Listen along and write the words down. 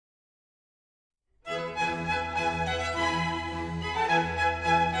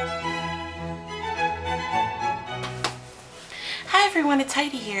everyone, it's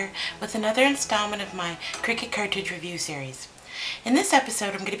Heidi here with another installment of my Cricut Cartridge review series. In this episode,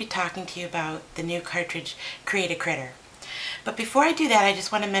 I'm going to be talking to you about the new cartridge, Create a Critter. But before I do that, I just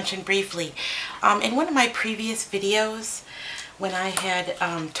want to mention briefly, in one of my previous videos, when I had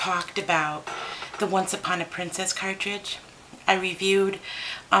talked about the Once Upon a Princess cartridge, I reviewed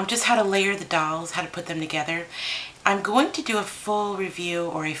just how to layer the dolls, how to put them together. I'm going to do a full review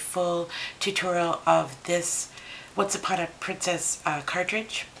or a full tutorial of this Once Upon a Princess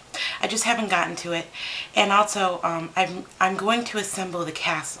cartridge. I just haven't gotten to it. And also, I'm going to assemble the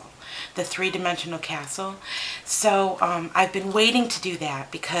castle, the three-dimensional castle. So I've been waiting to do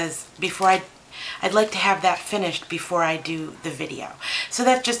that because I'd like to have that finished before I do the video. So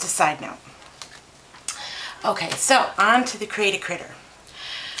that's just a side note. Okay, so on to the Create a Critter.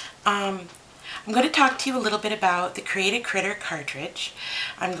 I'm going to talk to you a little bit about the Create a Critter cartridge.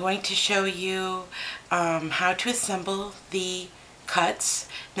 I'm going to show you how to assemble the cuts,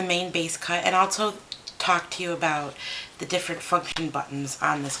 the main base cut, and also talk to you about the different function buttons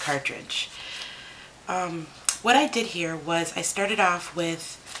on this cartridge. What I did here was I started off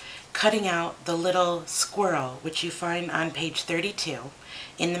with cutting out the little squirrel, which you find on page 32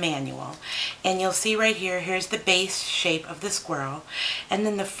 in the manual. And you'll see right here, here's the base shape of the squirrel. And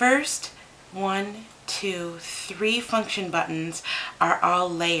then the first 1, 2, 3 function buttons are all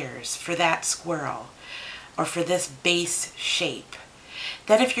layers for that squirrel, or for this base shape.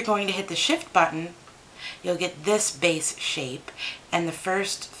 Then if you're going to hit the shift button, you'll get this base shape, and the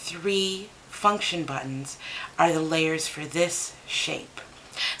first 3 function buttons are the layers for this shape.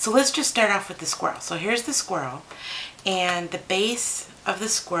 So let's just start off with the squirrel. So here's the squirrel, and the base of the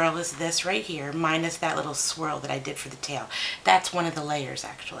squirrel is this right here, minus that little swirl that I did for the tail. That's one of the layers,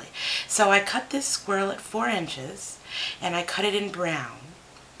 actually. So I cut this squirrel at 4 inches, and I cut it in brown.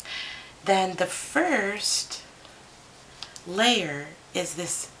 Then the first layer is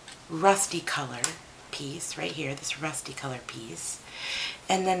this rusty color piece right here, this rusty color piece.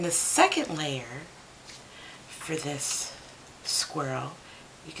 And then the second layer for this squirrel,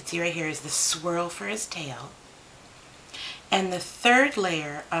 you can see right here, is the swirl for his tail. And the third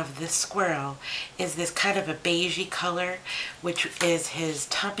layer of this squirrel is this kind of a beigey color, which is his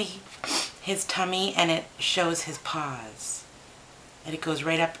tummy, and it shows his paws. And it goes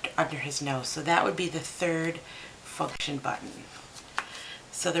right up under his nose. So that would be the third function button.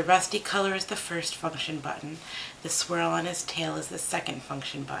 So the rusty color is the first function button, the swirl on his tail is the second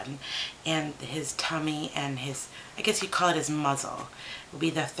function button, and his tummy and his, I guess you'd call it his muzzle, will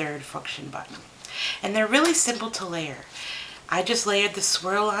be the third function button. And they're really simple to layer. I just layered the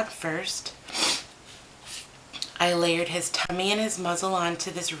swirl on first. I layered his tummy and his muzzle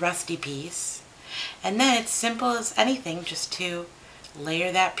onto this rusty piece. And then it's simple as anything just to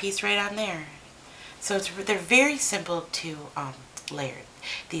layer that piece right on there. So they're very simple to layer,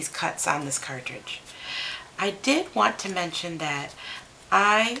 these cuts on this cartridge. I did want to mention that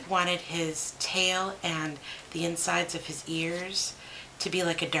I wanted his tail and the insides of his ears to be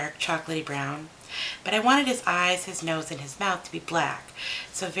like a dark chocolatey brown, but I wanted his eyes, his nose, and his mouth to be black.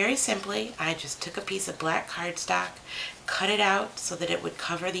 So very simply, I just took a piece of black cardstock, cut it out so that it would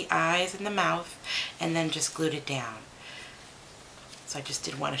cover the eyes and the mouth, and then just glued it down. So I just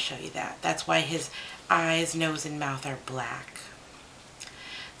did want to show you that. That's why his eyes, nose, and mouth are black.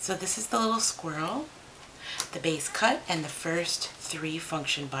 So this is the little squirrel, the base cut, and the first 3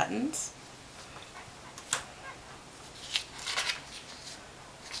 function buttons.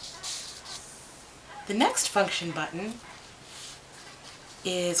 The next function button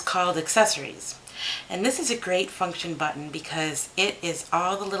is called Accessories. And this is a great function button because it is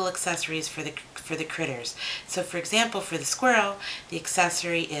all the little accessories for the critters. So for example, for the squirrel, the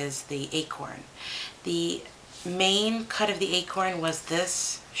accessory is the acorn. The main cut of the acorn was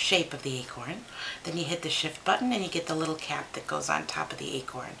this shape of the acorn. Then you hit the shift button and you get the little cap that goes on top of the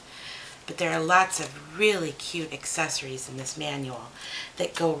acorn. But there are lots of really cute accessories in this manual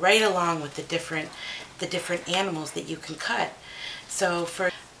that go right along with the different animals that you can cut. So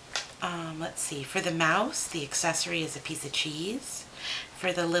for let's see, for the mouse, the accessory is a piece of cheese.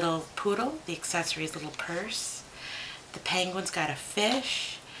 For the little poodle, the accessory is a little purse. The penguin's got a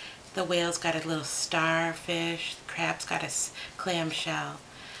fish. The whale's got a little starfish. The crab's got a clamshell.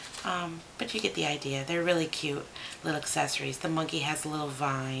 But you get the idea. They're really cute little accessories. The monkey has a little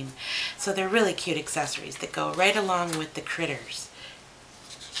vine. So they're really cute accessories that go right along with the critters.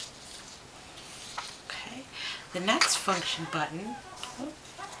 Okay. The next function button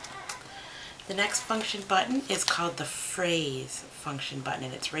is called the phrase function button,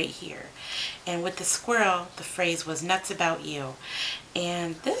 and it's right here. And with the squirrel, the phrase was nuts about you.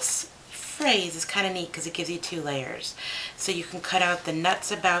 And this phrase is kind of neat because it gives you 2 layers. So you can cut out the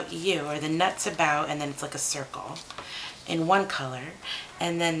nuts about you, or the nuts about, and then it's like a circle in one color,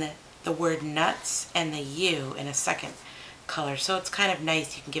 and then the word nuts and the you in a second color. So it's kind of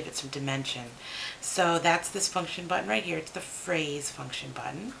nice. You can give it some dimension. So that's this function button right here. It's the phrase function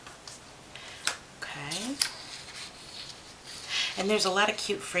button. Okay. And there's a lot of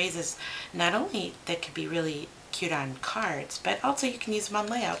cute phrases, not only that could be really cute on cards, but also you can use them on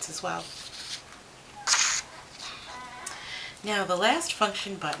layouts as well. Now the last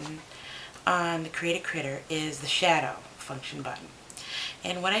function button on the Create a Critter is the shadow function button.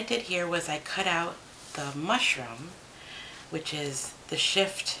 And what I did here was I cut out the mushroom, which is the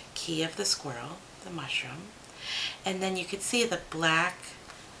shift key of the squirrel, the mushroom. And then you could see the black,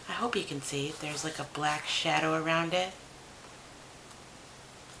 I hope you can see, there's like a black shadow around it.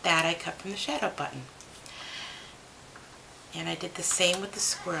 That I cut from the shadow button. And I did the same with the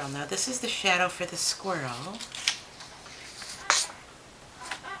squirrel. Now this is the shadow for the squirrel.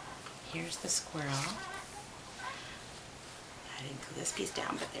 Here's the squirrel. I didn't glue this piece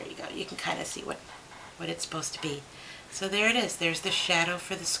down, but there you go. You can kind of see what it's supposed to be. So there it is. There's the shadow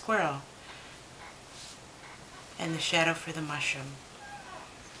for the squirrel. And the shadow for the mushroom.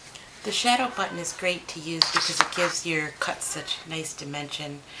 The shadow button is great to use because it gives your cuts such nice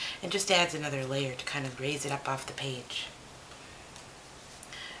dimension and just adds another layer to kind of raise it up off the page.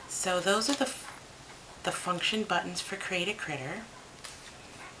 So those are the function buttons for Create a Critter.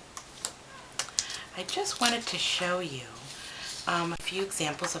 I just wanted to show you a few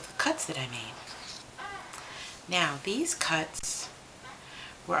examples of the cuts that I made. Now these cuts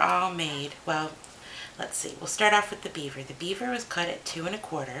were all made, well, let's see, we'll start off with the beaver. The beaver was cut at 2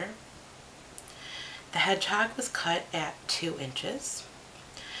 1/4. The hedgehog was cut at 2 inches.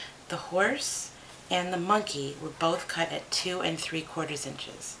 The horse and the monkey were both cut at 2 3/4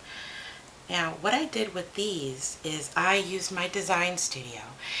 inches. Now, what I did with these is I used my design studio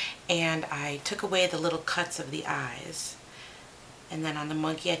and I took away the little cuts of the eyes. And then on the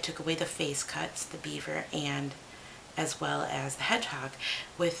monkey, I took away the face cuts, the beaver, and as well as the hedgehog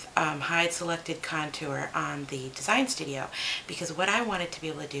with hide selected contour on the design studio, because what I wanted to be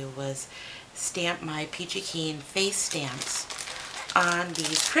able to do was stamp my Peachy Keen face stamps on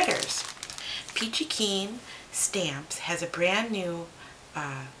these critters. Peachy Keen-Stamps has a brand new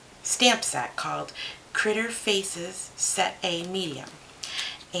stamp set called Critter Faces Set A Medium.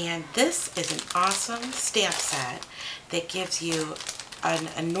 And this is an awesome stamp set that gives you an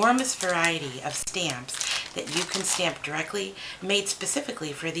enormous variety of stamps that you can stamp directly, made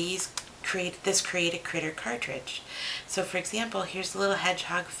specifically for this Create a Critter cartridge. So for example, here's the little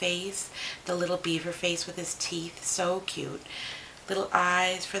hedgehog face, the little beaver face with his teeth, so cute. Little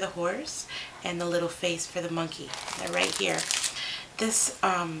eyes for the horse, and the little face for the monkey. They're right here. This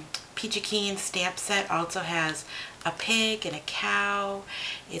Peachy Keen stamp set also has a pig and a cow.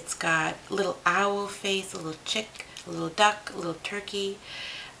 It's got a little owl face, a little chick, a little duck, a little turkey.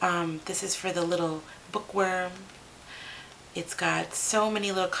 This is for the little bookworm. It's got so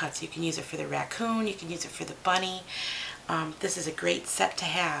many little cuts. You can use it for the raccoon, you can use it for the bunny. This is a great set to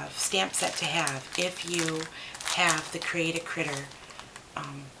have, stamp set to have, if you have the Create a Critter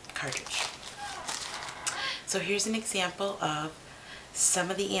cartridge. So here's an example of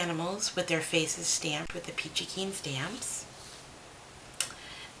some of the animals with their faces stamped with the Peachy Keen stamps.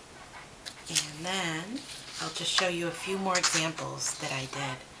 And then I'll just show you a few more examples that I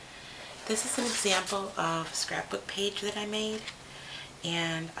did. This is an example of a scrapbook page that I made,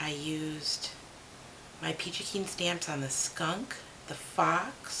 and I used my Peachy Keen stamps on the skunk, the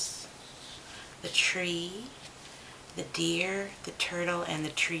fox, the tree, the deer, the turtle, and the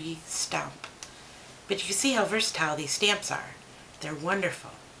tree stump. But you can see how versatile these stamps are. They're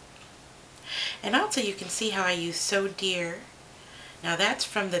wonderful. And also you can see how I use So Deer. Now that's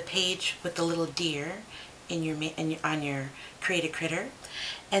from the page with the little deer on your Create a Critter.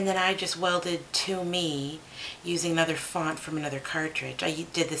 And then I just welded To Me using another font from another cartridge. I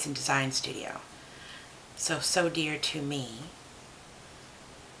did this in Design Studio. So Dear To Me.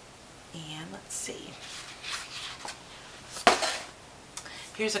 And let's see.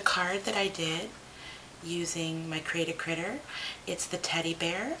 Here's a card that I did using my Create a Critter. It's the teddy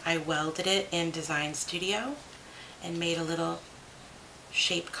bear. I welded it in Design Studio and made a little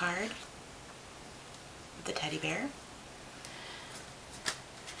shape card with the teddy bear.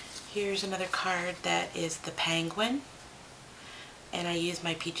 Here's another card that is the penguin, and I used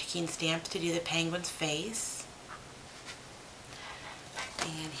my Peachy Keen stamps to do the penguin's face.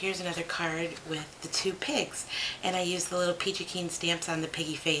 And here's another card with the two pigs, and I used the little peachy-keen stamps on the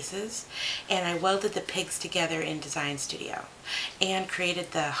piggy faces, and I welded the pigs together in Design Studio and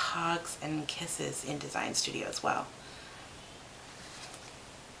created the hugs and kisses in Design Studio as well.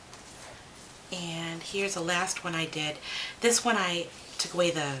 And here's the last one I did. This one I took away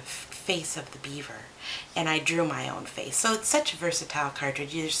the face of the beaver and I drew my own face. So it's such a versatile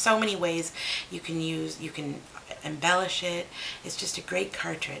cartridge. There's so many ways you can use, you can embellish it. It's just a great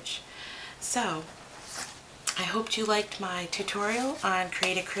cartridge. So I hope you liked my tutorial on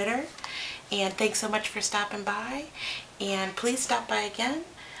Create a Critter, and thanks so much for stopping by, and please stop by again.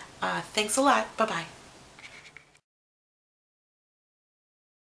 Thanks a lot. Bye-bye.